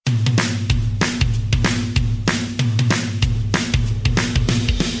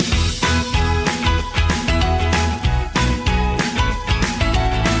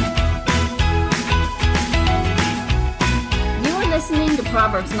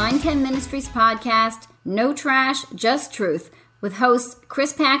910 Ministries podcast, No Trash, Just Truth, with hosts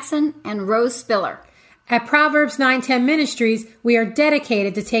Chris Paxson and Rose Spiller. At Proverbs 910 Ministries, we are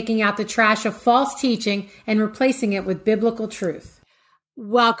dedicated to taking out the trash of false teaching and replacing it with biblical truth.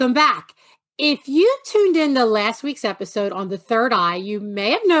 Welcome back. If you tuned in to last week's episode on the third eye, you may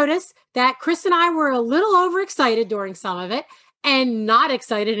have noticed that Chris and I were a little overexcited during some of it and not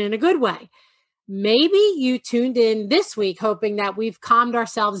excited in a good way. Maybe you tuned in this week hoping that we've calmed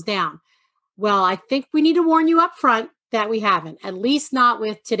ourselves down. Well, I think we need to warn you up front that we haven't, at least not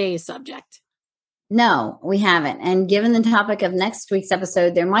with today's subject. No, we haven't. And given the topic of next week's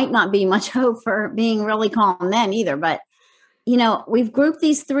episode, there might not be much hope for being really calm then either. But, you know, we've grouped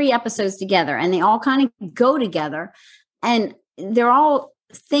these 3 episodes together and they all kind of go together. And they're all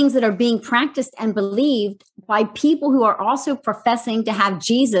things that are being practiced and believed by people who are also professing to have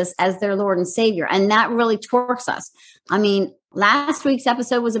Jesus as their Lord and Savior. And that really torques us. I mean, last week's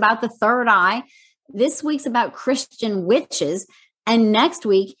episode was about the third eye. This week's about Christian witches. And next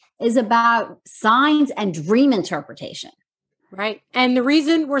week is about signs and dream interpretation. Right. And the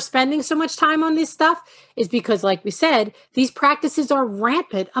reason we're spending so much time on this stuff is because, like we said, these practices are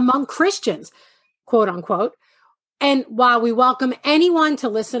rampant among Christians, quote unquote. And while we welcome anyone to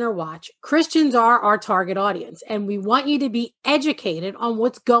listen or watch, Christians are our target audience, and we want you to be educated on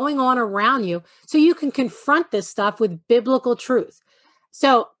what's going on around you so you can confront this stuff with biblical truth.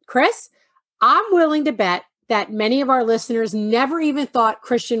 So, Chris, I'm willing to bet that many of our listeners never even thought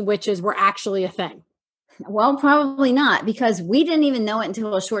Christian witches were actually a thing. Well, probably not, because we didn't even know it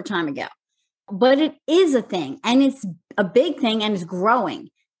until a short time ago. But it is a thing, and it's a big thing, and it's growing.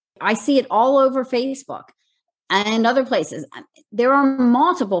 I see it all over Facebook and other places. There are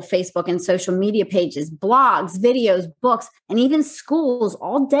multiple Facebook and social media pages, blogs, videos, books, and even schools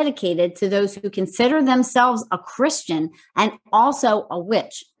all dedicated to those who consider themselves a Christian and also a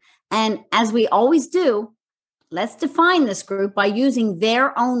witch. And as we always do, let's define this group by using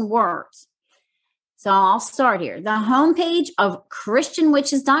their own words. So I'll start here. The homepage of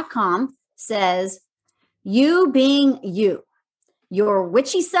ChristianWitches.com says, you being you, your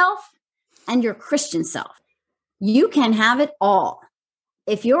witchy self and your Christian self. You can have it all.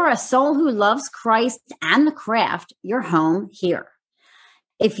 If you're a soul who loves Christ and the craft, you're home here.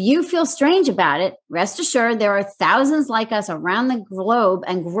 If you feel strange about it, rest assured there are thousands like us around the globe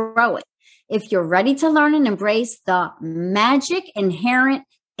and growing. If you're ready to learn and embrace the magic inherent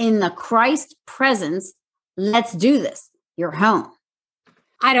in the Christ presence, let's do this. You're home.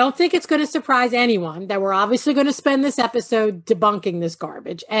 I don't think it's going to surprise anyone that we're obviously going to spend this episode debunking this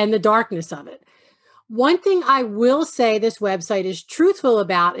garbage and the darkness of it. One thing I will say this website is truthful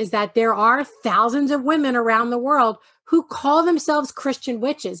about is that there are thousands of women around the world who call themselves Christian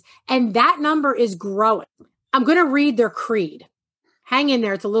witches, and that number is growing. I'm going to read their creed. Hang in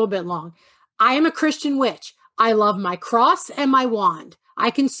there. It's a little bit long. I am a Christian witch. I love my cross and my wand.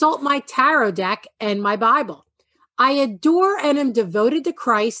 I consult my tarot deck and my Bible. I adore and am devoted to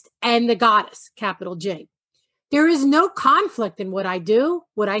Christ and the goddess, capital G. There is no conflict in what I do,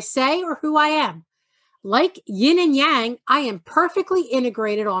 what I say, or who I am. Like yin and yang, I am perfectly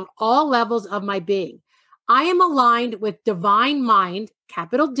integrated on all levels of my being. I am aligned with divine mind,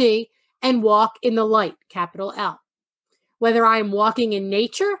 capital D, and walk in the light, capital L. Whether I am walking in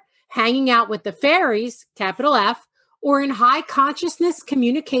nature, hanging out with the fairies, capital F, or in high consciousness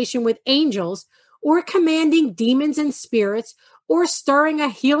communication with angels, or commanding demons and spirits, or stirring a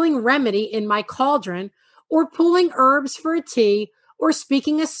healing remedy in my cauldron, or pulling herbs for a tea, or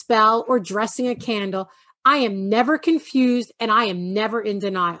speaking a spell, or dressing a candle, I am never confused and I am never in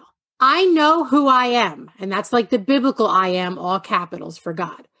denial. I know who I am, and that's like the biblical I am, all capitals for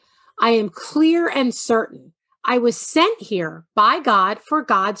God. I am clear and certain. I was sent here by God for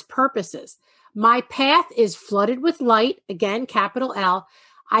God's purposes. My path is flooded with light, again, capital L.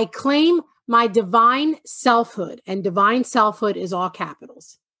 I claim my divine selfhood, and divine selfhood is all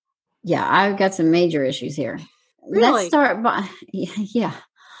capitals. Yeah, I've got some major issues here. Really?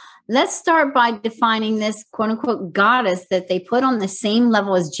 Let's start by defining this quote unquote goddess that they put on the same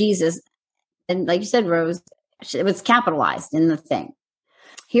level as Jesus. And like you said, Rose, it was capitalized in the thing.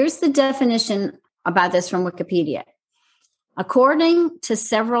 Here's the definition about this from Wikipedia. According to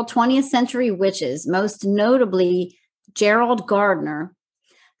several 20th century witches, most notably Gerald Gardner,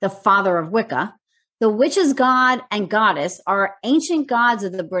 the father of Wicca, the witch's god and goddess are ancient gods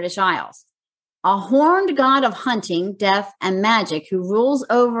of the British Isles. A horned god of hunting, death, and magic who rules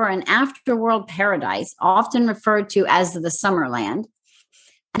over an afterworld paradise, often referred to as the Summerland.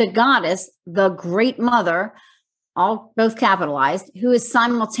 The goddess, the Great Mother, all both capitalized, who is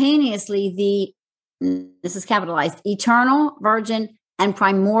simultaneously the, this is capitalized, eternal, virgin, and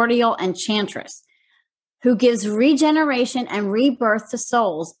primordial enchantress, who gives regeneration and rebirth to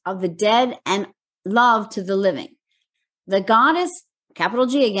souls of the dead and love to the living. The goddess, capital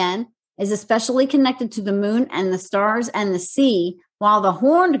G again, is especially connected to the moon and the stars and the sea, while the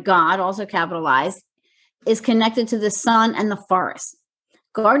horned god, also capitalized, is connected to the sun and the forest.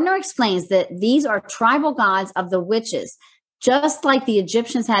 Gardner explains that these are tribal gods of the witches, just like the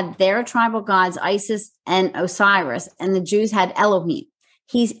Egyptians had their tribal gods Isis and Osiris, and the Jews had Elohim.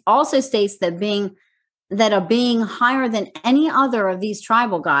 He also states that a being higher than any other of these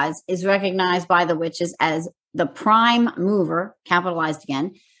tribal gods is recognized by the witches as the prime mover, capitalized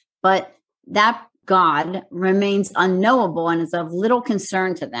again, but that god remains unknowable and is of little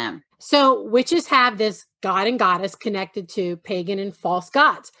concern to them. So witches have this god and goddess connected to pagan and false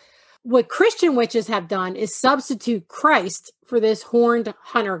gods. What Christian witches have done is substitute Christ for this horned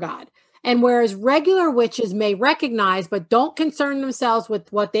hunter god. And whereas regular witches may recognize but don't concern themselves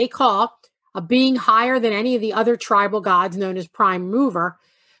with what they call a being higher than any of the other tribal gods known as prime mover,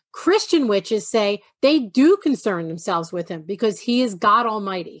 Christian witches say they do concern themselves with him because he is God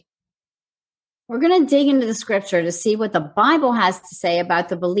Almighty. We're going to dig into the scripture to see what the Bible has to say about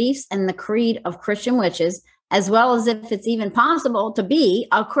the beliefs and the creed of Christian witches, as well as if it's even possible to be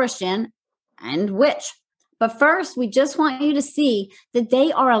a Christian and witch. But first, we just want you to see that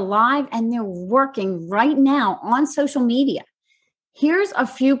they are alive and they're working right now on social media. Here's a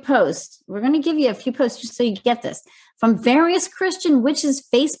few posts. We're going to give you a few posts just so you get this from various Christian witches'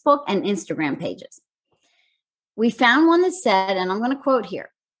 Facebook and Instagram pages. We found one that said, and I'm going to quote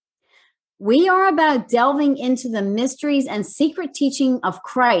here, "We are about delving into the mysteries and secret teaching of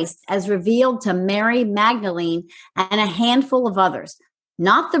Christ as revealed to Mary Magdalene and a handful of others,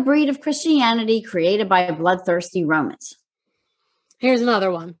 not the breed of Christianity created by bloodthirsty Romans." Here's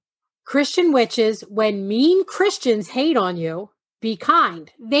another one. Christian witches, when mean Christians hate on you, be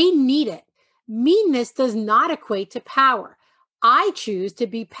kind. They need it. Meanness does not equate to power. I choose to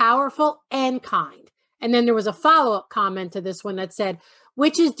be powerful and kind. And then there was a follow-up comment to this one that said,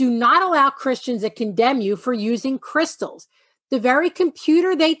 witches do not allow Christians that condemn you for using crystals. The very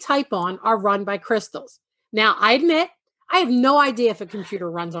computer they type on are run by crystals. Now, I admit, I have no idea if a computer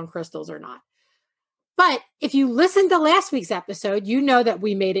runs on crystals or not. But if you listened to last week's episode, you know that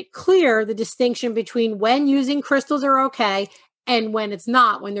we made it clear the distinction between when using crystals are okay and when it's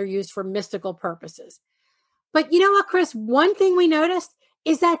not, when they're used for mystical purposes. But you know what, Chris? One thing we noticed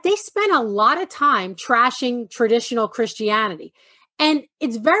is that they spent a lot of time trashing traditional Christianity. And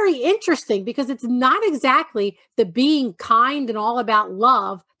it's very interesting because it's not exactly the being kind and all about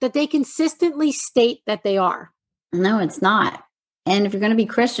love that they consistently state that they are. No, it's not. And if you're going to be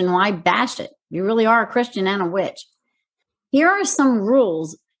Christian, why bash it? You really are a Christian and a witch. Here are some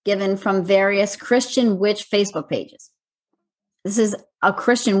rules given from various Christian witch Facebook pages. This is a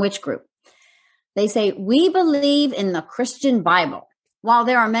Christian witch group. They say, "We believe in the Christian Bible. While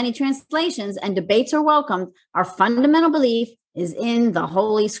there are many translations and debates are welcomed, our fundamental belief is in the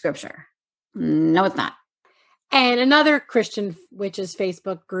Holy Scripture." No, it's not. And another Christian witches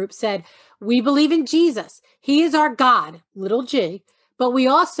Facebook group said, "We believe in Jesus. He is our God, little g, but we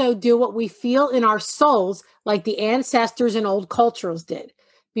also do what we feel in our souls like the ancestors and old cultures did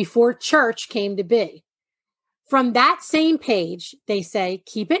before church came to be." From that same page, they say,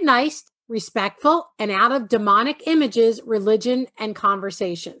 "Keep it nice, respectful, and out of demonic images, religion, and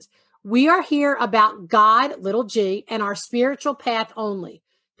conversations. We are here about God, little g, and our spiritual path only."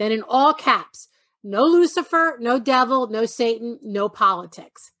 Then in all caps, no Lucifer, no devil, no Satan, no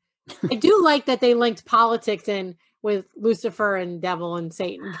politics. I do like that they linked politics in with Lucifer and devil and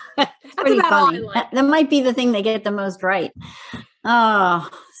Satan. That's pretty funny. That might be the thing they get the most right. Oh,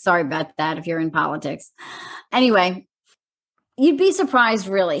 sorry about that if you're in politics. Anyway, you'd be surprised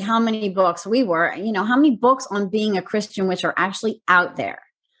really how many books how many books on being a Christian witch are actually out there.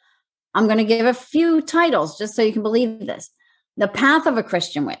 I'm going to give a few titles just so you can believe this. The Path of a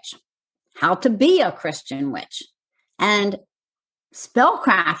Christian Witch, How to Be a Christian Witch, and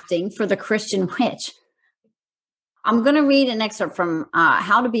Spellcrafting for the Christian Witch. I'm going to read an excerpt from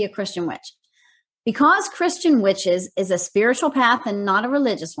How to Be a Christian Witch. Because Christian witches is a spiritual path and not a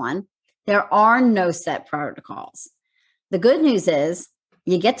religious one, there are no set protocols. The good news is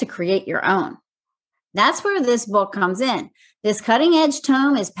you get to create your own. That's where this book comes in. This cutting-edge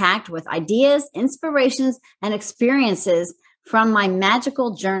tome is packed with ideas, inspirations, and experiences from my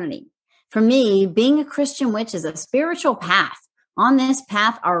magical journey. For me, being a Christian witch is a spiritual path. On this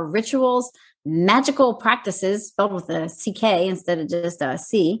path are rituals, magical practices, spelled with a CK instead of just a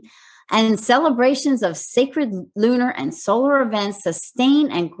C, and celebrations of sacred lunar and solar events sustain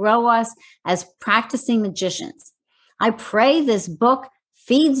and grow us as practicing magicians. I pray this book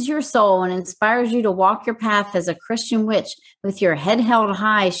feeds your soul and inspires you to walk your path as a Christian witch with your head held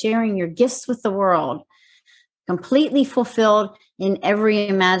high, sharing your gifts with the world, completely fulfilled in every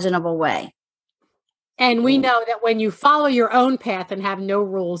imaginable way. And we know that when you follow your own path and have no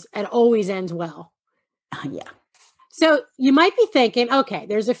rules, it always ends well. Yeah. So you might be thinking, okay,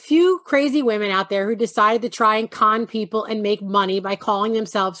 there's a few crazy women out there who decided to try and con people and make money by calling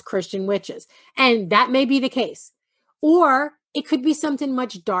themselves Christian witches. And that may be the case. Or it could be something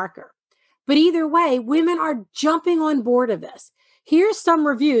much darker. But either way, women are jumping on board of this. Here's some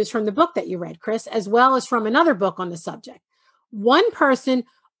reviews from the book that you read, Chris, as well as from another book on the subject. One person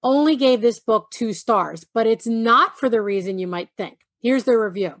only gave this book 2 stars, but it's not for the reason you might think. Here's the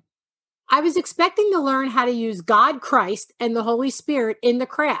review. I was expecting to learn how to use God, Christ, and the Holy Spirit in the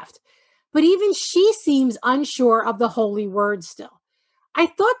craft, but even she seems unsure of the holy word still. I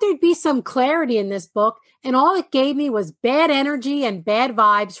thought there'd be some clarity in this book, and all it gave me was bad energy and bad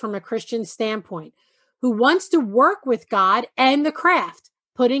vibes from a Christian standpoint, who wants to work with God and the craft,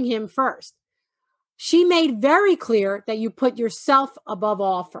 putting him first. She made very clear that you put yourself above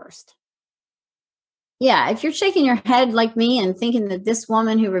all first. Yeah, if you're shaking your head like me and thinking that this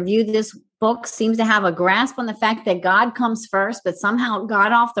woman who reviewed this book seems to have a grasp on the fact that God comes first, but somehow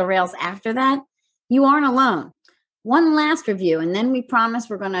got off the rails after that, you aren't alone. One last review, and then we promise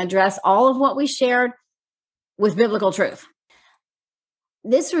we're going to address all of what we shared with biblical truth.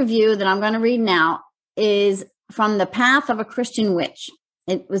 This review that I'm going to read now is from The Path of a Christian Witch.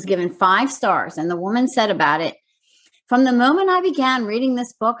 It was given 5 stars, and the woman said about it, from the moment I began reading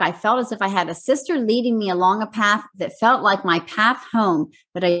this book, I felt as if I had a sister leading me along a path that felt like my path home,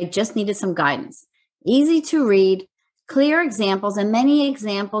 but I just needed some guidance. Easy to read, clear examples, and many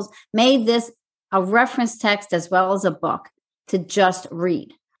examples made this a reference text as well as a book to just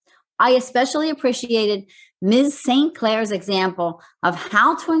read. I especially appreciated Ms. St. Clair's example of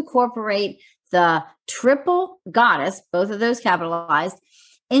how to incorporate the triple goddess, both of those capitalized,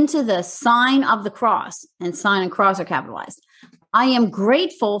 into the sign of the cross, and sign and cross are capitalized. I am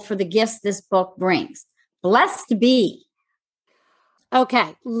grateful for the gifts this book brings. Blessed be.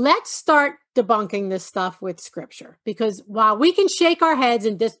 Okay, let's start debunking this stuff with scripture, because while we can shake our heads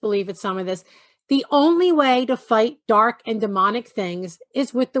in disbelief at some of this, the only way to fight dark and demonic things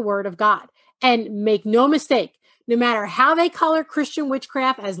is with the word of God. And make no mistake, no matter how they color Christian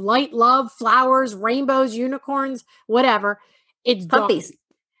witchcraft as light, love, flowers, rainbows, unicorns, whatever, it's puppies. Dark.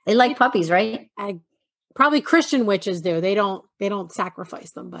 They like puppies, right? Probably Christian witches do. They don't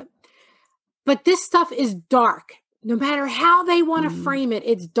sacrifice them, but this stuff is dark. No matter how they want to frame it,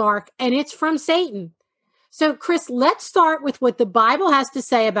 it's dark, and it's from Satan. So, Chris, let's start with what the Bible has to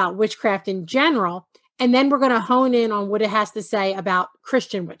say about witchcraft in general, and then we're going to hone in on what it has to say about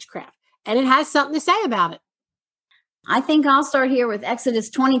Christian witchcraft. And it has something to say about it. I think I'll start here with Exodus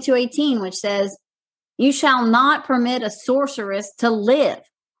 22:18, which says, "You shall not permit a sorceress to live."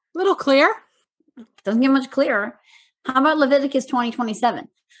 Little clear. Doesn't get much clearer. How about Leviticus 20:27?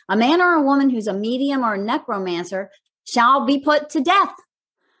 A man or a woman who's a medium or a necromancer shall be put to death.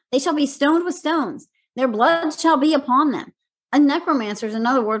 They shall be stoned with stones. Their blood shall be upon them. A necromancer is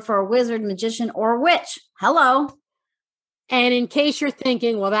another word for a wizard, magician, or witch. Hello. And in case you're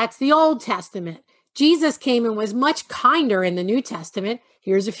thinking, well, that's the Old Testament. Jesus came and was much kinder in the New Testament.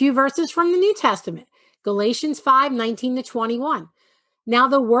 Here's a few verses from the New Testament. Galatians 5:19-21. Now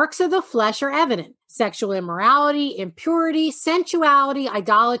the works of the flesh are evident: sexual immorality, impurity, sensuality,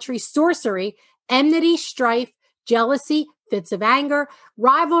 idolatry, sorcery, enmity, strife, jealousy, fits of anger,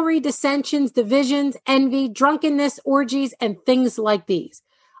 rivalry, dissensions, divisions, envy, drunkenness, orgies, and things like these.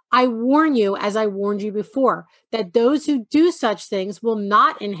 I warn you, as I warned you before, that those who do such things will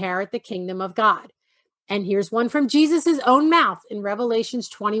not inherit the kingdom of God. And here's one from Jesus' own mouth in Revelations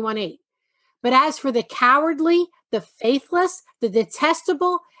 21:8. But as for the cowardly, the faithless, the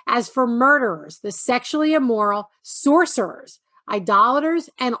detestable, as for murderers, the sexually immoral, sorcerers, idolaters,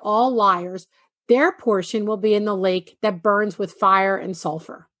 and all liars, their portion will be in the lake that burns with fire and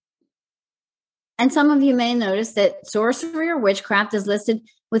sulfur. And some of you may notice that sorcery or witchcraft is listed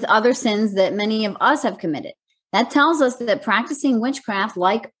with other sins that many of us have committed. That tells us that practicing witchcraft,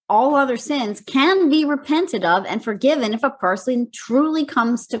 like all other sins, can be repented of and forgiven if a person truly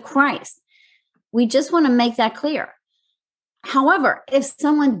comes to Christ. We just want to make that clear. However, if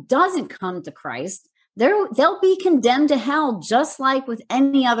someone doesn't come to Christ, they'll be condemned to hell just like with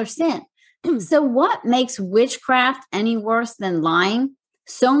any other sin. So what makes witchcraft any worse than lying?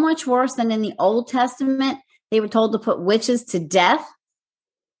 So much worse than in the Old Testament, they were told to put witches to death?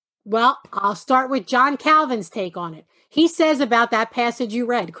 Well, I'll start with John Calvin's take on it. He says about that passage you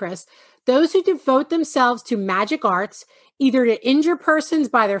read, Chris, those who devote themselves to magic arts, either to injure persons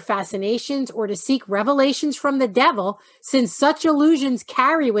by their fascinations or to seek revelations from the devil, since such illusions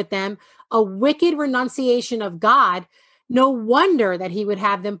carry with them a wicked renunciation of God, no wonder that he would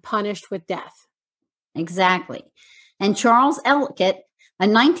have them punished with death. Exactly. And Charles Ellicott, a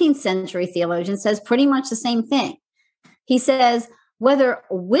 19th century theologian, says pretty much the same thing. He says, whether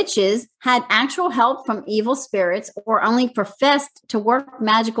witches had actual help from evil spirits or only professed to work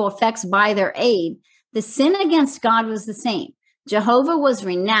magical effects by their aid, the sin against God was the same. Jehovah was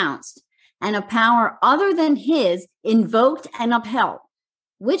renounced, and a power other than his invoked and upheld.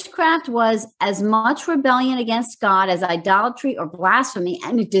 Witchcraft was as much rebellion against God as idolatry or blasphemy,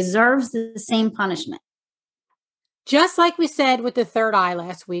 and it deserves the same punishment. Just like we said with the third eye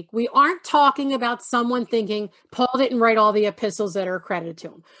last week, we aren't talking about someone thinking Paul didn't write all the epistles that are accredited to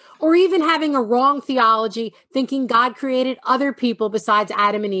him, or even having a wrong theology, thinking God created other people besides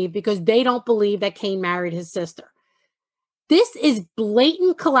Adam and Eve because they don't believe that Cain married his sister. This is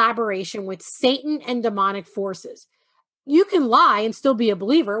blatant collaboration with Satan and demonic forces. You can lie and still be a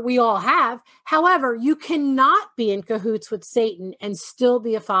believer. We all have. However, you cannot be in cahoots with Satan and still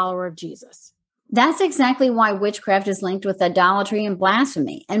be a follower of Jesus. That's exactly why witchcraft is linked with idolatry and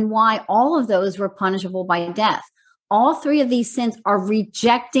blasphemy, and why all of those were punishable by death. All three of these sins are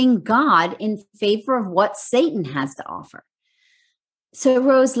rejecting God in favor of what Satan has to offer. So,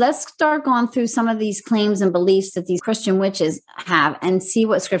 Rose, let's start going through some of these claims and beliefs that these Christian witches have and see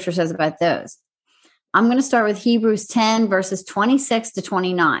what Scripture says about those. I'm going to start with Hebrews 10, verses 26 to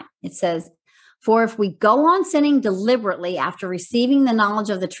 29. It says, "For if we go on sinning deliberately after receiving the knowledge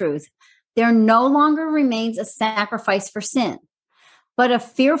of the truth, there no longer remains a sacrifice for sin, but a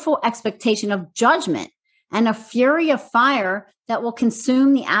fearful expectation of judgment and a fury of fire that will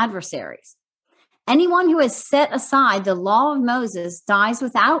consume the adversaries. Anyone who has set aside the law of Moses dies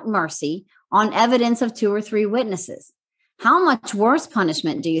without mercy on evidence of 2 or 3 witnesses. How much worse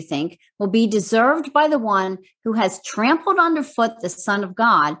punishment, do you think, will be deserved by the one who has trampled underfoot the Son of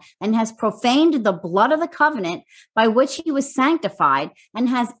God and has profaned the blood of the covenant by which he was sanctified and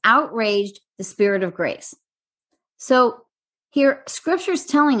has outraged the Spirit of grace?" So here, Scripture is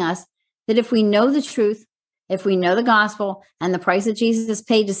telling us that if we know the truth, if we know the gospel and the price that Jesus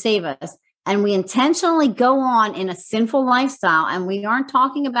paid to save us, and we intentionally go on in a sinful lifestyle, and we aren't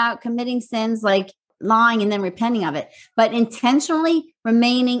talking about committing sins like lying and then repenting of it, but intentionally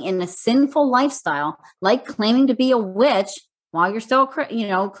remaining in a sinful lifestyle, like claiming to be a witch while you're still,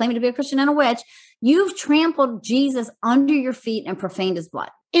 claiming to be a Christian and a witch, you've trampled Jesus under your feet and profaned his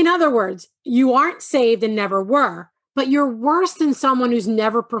blood. In other words, you aren't saved and never were, but you're worse than someone who's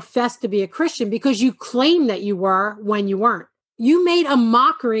never professed to be a Christian because you claim that you were when you weren't. You made a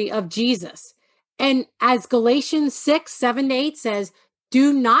mockery of Jesus. And as Galatians 6, 7-8 says,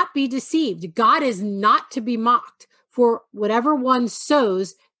 "Do not be deceived. God is not to be mocked. For whatever one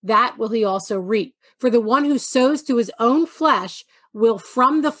sows, that will he also reap. For the one who sows to his own flesh will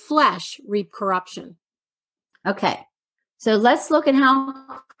from the flesh reap corruption." Okay, so let's look at how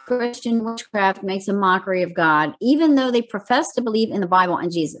Christian witchcraft makes a mockery of God, even though they profess to believe in the Bible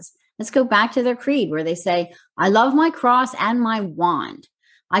and Jesus. Let's go back to their creed where they say, "I love my cross and my wand.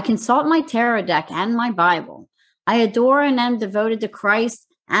 I consult my tarot deck and my Bible. I adore and am devoted to Christ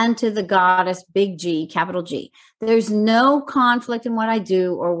and to the goddess, big G, capital G. There's no conflict in what I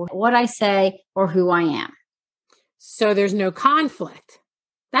do or what I say or who I am." So there's no conflict.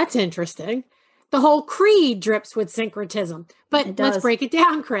 That's interesting. The whole creed drips with syncretism. But let's break it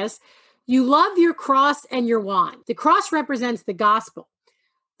down, Chris. You love your cross and your wand. The cross represents the gospel.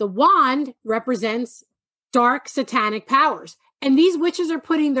 The wand represents dark satanic powers. And these witches are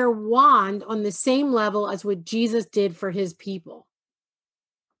putting their wand on the same level as what Jesus did for his people.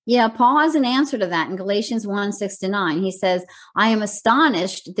 Yeah, Paul has an answer to that in Galatians 1, 6-9. He says, "I am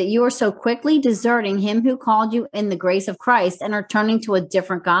astonished that you are so quickly deserting him who called you in the grace of Christ and are turning to a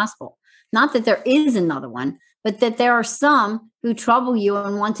different gospel. Not that there is another one, but that there are some who trouble you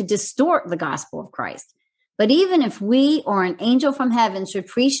and want to distort the gospel of Christ. But even if we or an angel from heaven should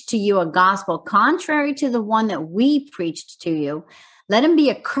preach to you a gospel contrary to the one that we preached to you, let him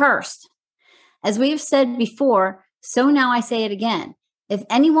be accursed. As we have said before, so now I say it again. If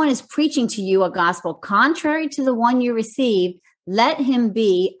anyone is preaching to you a gospel contrary to the one you received, let him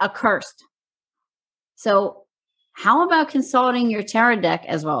be accursed." So how about consulting your tarot deck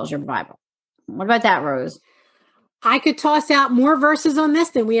as well as your Bible? What about that, Rose? I could toss out more verses on this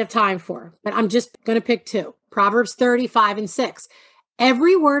than we have time for, but I'm just going to pick 2. Proverbs 35 and 6.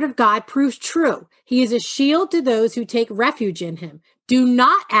 "Every word of God proves true. He is a shield to those who take refuge in him. Do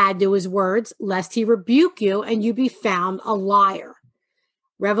not add to his words, lest he rebuke you and you be found a liar."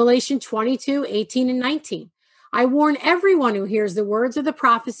 Revelation 22:18-19. I warn everyone who hears the words of the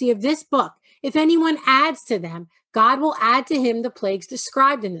prophecy of this book. If anyone adds to them, God will add to him the plagues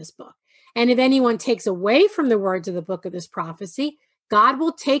described in this book. And if anyone takes away from the words of the book of this prophecy, God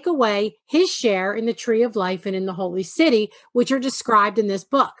will take away his share in the tree of life and in the holy city, which are described in this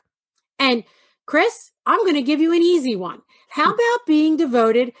book. And Chris, I'm going to give you an easy one. How about being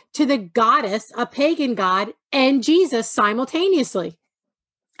devoted to the goddess, a pagan god, and Jesus simultaneously?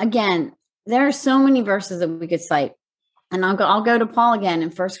 Again, there are so many verses that we could cite. And I'll go to Paul again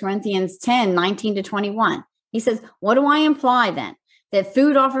in 1 Corinthians 10:19-21. He says, what do I imply then? That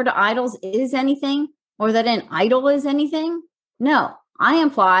food offered to idols is anything, or that an idol is anything? No, I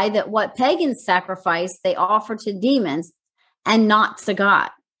imply that what pagans sacrifice, they offer to demons and not to God.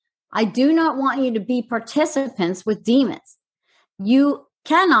 I do not want you to be participants with demons. You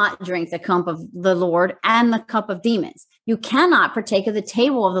cannot drink the cup of the Lord and the cup of demons. You cannot partake of the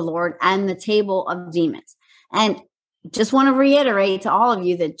table of the Lord and the table of demons. And just want to reiterate to all of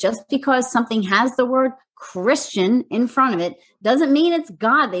you that just because something has the word Christian in front of it doesn't mean it's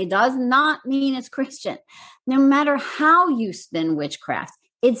godly. It does not mean it's Christian. No matter how you spin witchcraft,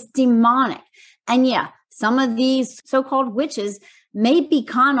 it's demonic. And yeah, some of these so-called witches may be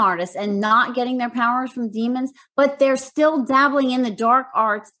con artists and not getting their powers from demons, but they're still dabbling in the dark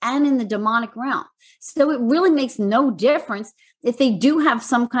arts and in the demonic realm. So it really makes no difference if they do have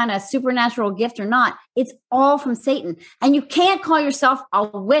some kind of supernatural gift or not. It's all from Satan. And you can't call yourself a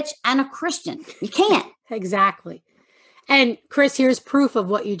witch and a Christian. You can't. Exactly. And Chris, here's proof of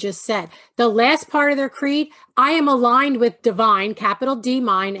what you just said. The last part of their creed, I am aligned with divine, capital D,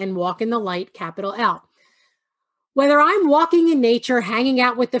 mine, and walk in the light, capital L. Whether I'm walking in nature, hanging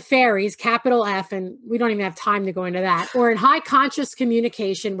out with the fairies, capital F, and we don't even have time to go into that, or in high conscious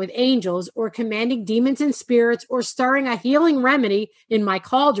communication with angels, or commanding demons and spirits, or stirring a healing remedy in my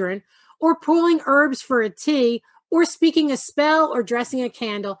cauldron, or pulling herbs for a tea, or speaking a spell, or dressing a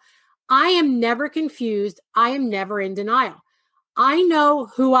candle, I am never confused. I am never in denial. I know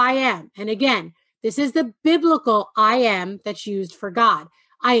who I am. And again, this is the biblical I am that's used for God.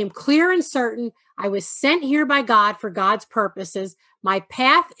 I am clear and certain. I was sent here by God for God's purposes. My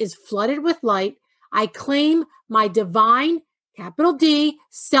path is flooded with light. I claim my divine, capital D,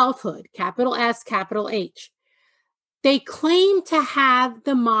 selfhood, capital S, capital H. They claim to have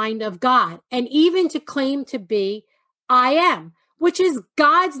the mind of God and even to claim to be I am, which is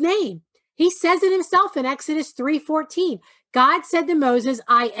God's name. He says it himself in Exodus 3:14. God said to Moses,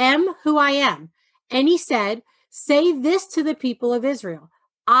 I am who I am. And he said, say this to the people of Israel.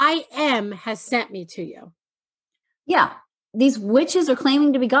 I am has sent me to you. Yeah, these witches are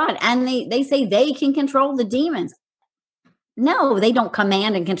claiming to be God, and they say they can control the demons. No, they don't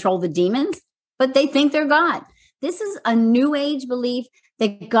command and control the demons, but they think they're God. This is a new age belief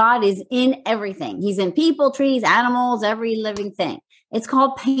that God is in everything. He's in people, trees, animals, every living thing. It's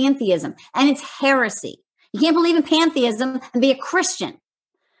called pantheism, and it's heresy. You can't believe in pantheism and be a Christian.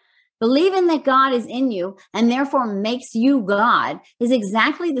 Believing that God is in you and therefore makes you God is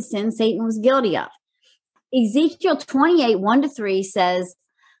exactly the sin Satan was guilty of. Ezekiel 28:1-3 says,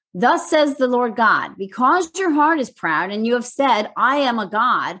 thus says the Lord God, because your heart is proud and you have said, I am a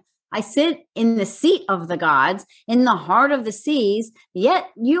God, I sit in the seat of the gods, in the heart of the seas, yet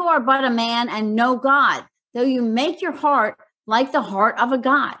you are but a man and no God, though you make your heart like the heart of a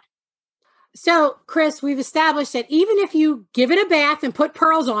God. So, Chris, we've established that even if you give it a bath and put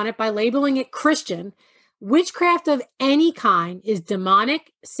pearls on it by labeling it Christian, witchcraft of any kind is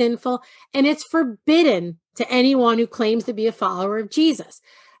demonic, sinful, and it's forbidden to anyone who claims to be a follower of Jesus.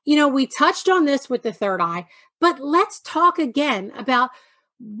 You know, we touched on this with the third eye, but let's talk again about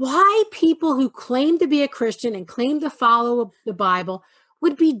why people who claim to be a Christian and claim to follow the Bible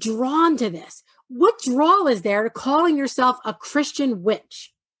would be drawn to this. What draw is there to calling yourself a Christian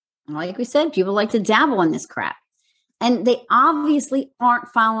witch? Like we said, people like to dabble in this crap. And they obviously aren't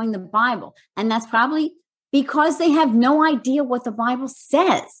following the Bible. And that's probably because they have no idea what the Bible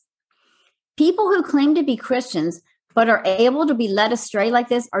says. People who claim to be Christians but are able to be led astray like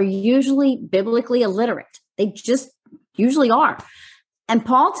this are usually biblically illiterate. They just usually are. And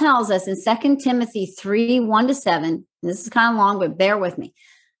Paul tells us in 2 Timothy 3:1-7, this is kind of long, but bear with me.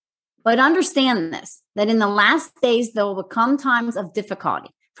 But understand this, that in the last days, there will come times of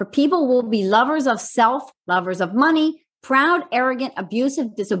difficulty. For people will be lovers of self, lovers of money, proud, arrogant,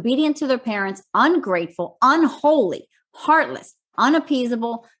 abusive, disobedient to their parents, ungrateful, unholy, heartless,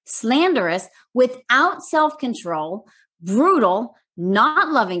 unappeasable, slanderous, without self-control, brutal, not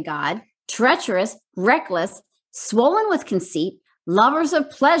loving God, treacherous, reckless, swollen with conceit, lovers of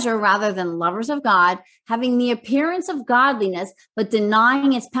pleasure rather than lovers of God, having the appearance of godliness, but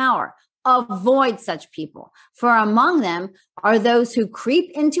denying its power. Avoid such people, for among them are those who creep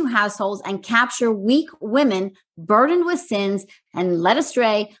into households and capture weak women burdened with sins and led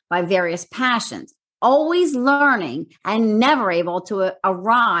astray by various passions, always learning and never able to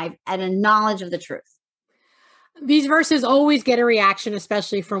arrive at a knowledge of the truth. These verses always get a reaction,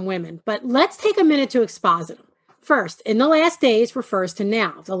 especially from women, but let's take a minute to exposit them. First, in the last days refers to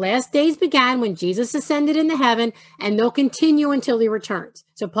now. The last days began when Jesus ascended into heaven, and they'll continue until he returns.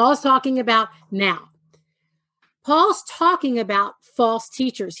 So Paul's talking about now. Paul's talking about false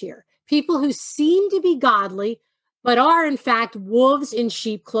teachers here, people who seem to be godly, but are in fact wolves in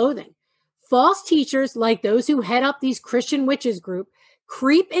sheep clothing. False teachers, like those who head up these Christian witches group,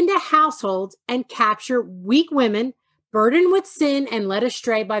 creep into households and capture weak women, burdened with sin and led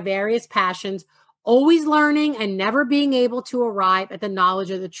astray by various passions, always learning and never being able to arrive at the knowledge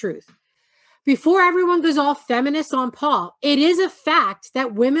of the truth. Before everyone goes all feminist on Paul, it is a fact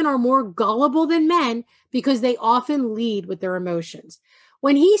that women are more gullible than men because they often lead with their emotions.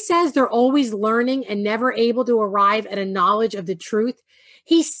 When he says they're always learning and never able to arrive at a knowledge of the truth,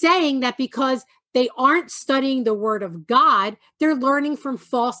 he's saying that because they aren't studying the word of God, they're learning from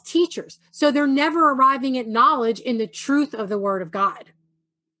false teachers. So they're never arriving at knowledge in the truth of the word of God.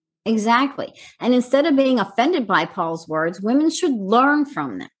 Exactly. And instead of being offended by Paul's words, women should learn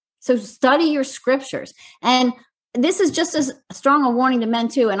from them. So study your scriptures. And this is just as strong a warning to men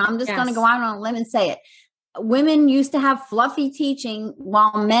too. And I'm just going to go out on a limb and say it. Women used to have fluffy teaching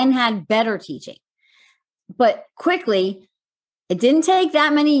while men had better teaching. But quickly, it didn't take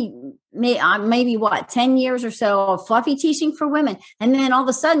that many, maybe 10 years or so of fluffy teaching for women. And then all of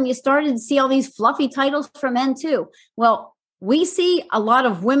a sudden you started to see all these fluffy titles for men too. Well, we see a lot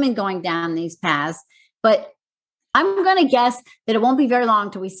of women going down these paths, but I'm going to guess that it won't be very long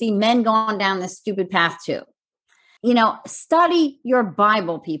till we see men going down this stupid path too. Study your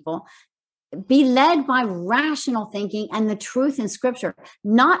Bible, people. Be led by rational thinking and the truth in scripture,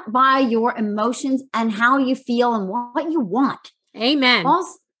 not by your emotions and how you feel and what you want. Amen.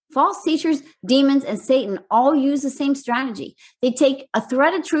 False teachers, demons, and Satan all use the same strategy. They take a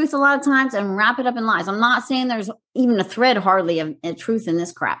thread of truth a lot of times and wrap it up in lies. I'm not saying there's even a thread hardly of truth in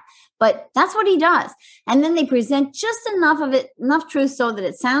this crap, but that's what he does. And then they present just enough truth so that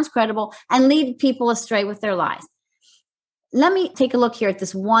it sounds credible and lead people astray with their lies. Let me take a look here at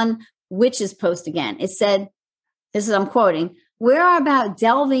this one witch's post again. It said, I'm quoting, "We're about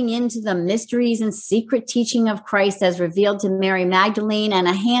delving into the mysteries and secret teaching of Christ as revealed to Mary Magdalene and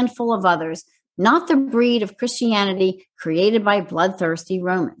a handful of others, not the breed of Christianity created by bloodthirsty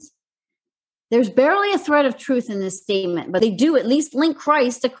Romans." There's barely a thread of truth in this statement, but they do at least link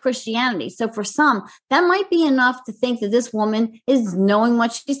Christ to Christianity. So for some, that might be enough to think that this woman is knowing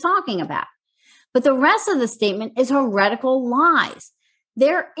what she's talking about. But the rest of the statement is heretical lies.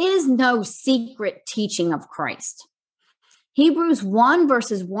 There is no secret teaching of Christ. Hebrews 1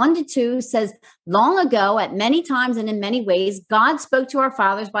 verses 1-2 says, "Long ago, at many times and in many ways, God spoke to our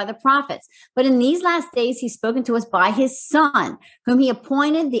fathers by the prophets. But in these last days, he's spoken to us by his Son, whom he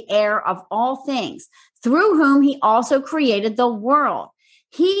appointed the heir of all things, through whom he also created the world.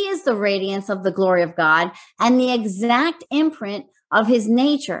 He is the radiance of the glory of God and the exact imprint of his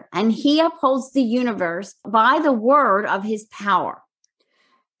nature, and he upholds the universe by the word of his power."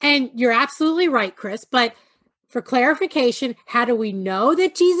 And you're absolutely right, Chris, but for clarification, how do we know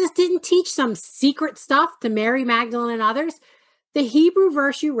that Jesus didn't teach some secret stuff to Mary Magdalene and others? The Hebrew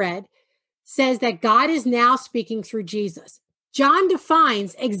verse you read says that God is now speaking through Jesus. John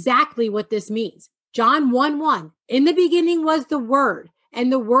defines exactly what this means. John 1:1, "In the beginning was the Word,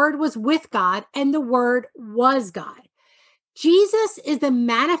 and the Word was with God, and the Word was God." Jesus is the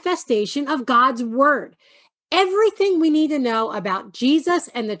manifestation of God's Word. Everything we need to know about Jesus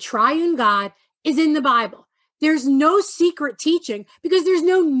and the triune God is in the Bible. There's no secret teaching because there's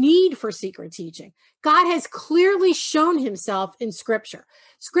no need for secret teaching. God has clearly shown himself in Scripture.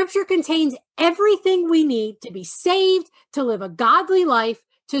 Scripture contains everything we need to be saved, to live a godly life,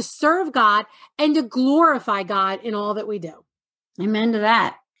 to serve God, and to glorify God in all that we do. Amen to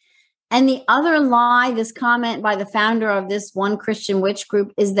that. And the other lie, this comment by the founder of this one Christian witch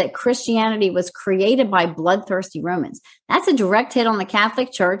group, is that Christianity was created by bloodthirsty Romans. That's a direct hit on the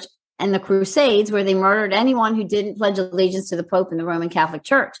Catholic Church and the Crusades, where they murdered anyone who didn't pledge allegiance to the Pope and the Roman Catholic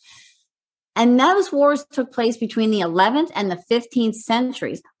Church. And those wars took place between the 11th and the 15th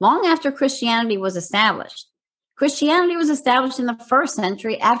centuries, long after Christianity was established. Christianity was established in the 1st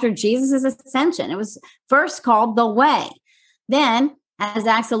century after Jesus' ascension. It was first called the Way. Then, as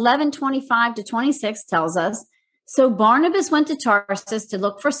Acts 11:25-26 tells us, So Barnabas went to Tarsus to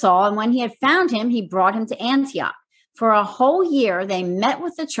look for Saul, and when he had found him, he brought him to Antioch. For a whole year, they met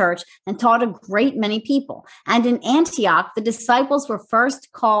with the church and taught a great many people. And in Antioch, the disciples were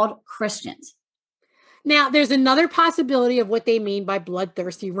first called Christians. Now, there's another possibility of what they mean by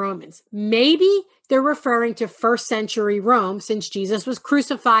bloodthirsty Romans. Maybe they're referring to first century Rome, since Jesus was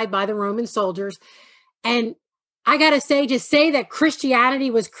crucified by the Roman soldiers. And I got to say, just say that Christianity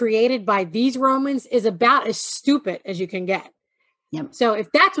was created by these Romans is about as stupid as you can get. Yep. So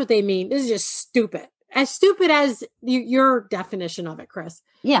if that's what they mean, this is just stupid. As stupid as your definition of it, Chris.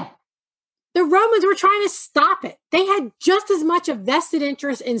 Yeah. The Romans were trying to stop it. They had just as much a vested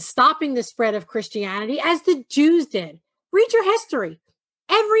interest in stopping the spread of Christianity as the Jews did. Read your history.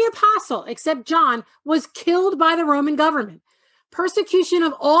 Every apostle except John was killed by the Roman government. Persecution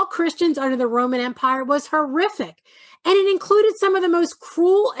of all Christians under the Roman Empire was horrific, and it included some of the most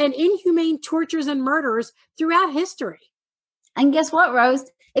cruel and inhumane tortures and murders throughout history. And guess what, Rose?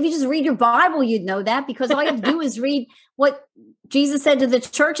 If you just read your Bible, you'd know that, because all you have to do is read what Jesus said to the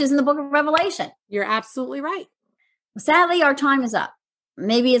churches in the book of Revelation. You're absolutely right. Sadly, our time is up.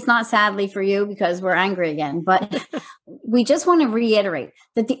 Maybe it's not sadly for you because we're angry again, but we just want to reiterate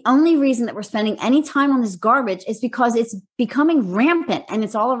that the only reason that we're spending any time on this garbage is because it's becoming rampant and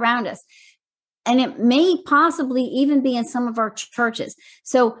it's all around us. And it may possibly even be in some of our churches.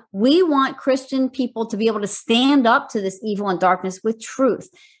 So we want Christian people to be able to stand up to this evil and darkness with truth.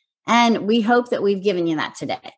 And we hope that we've given you that today.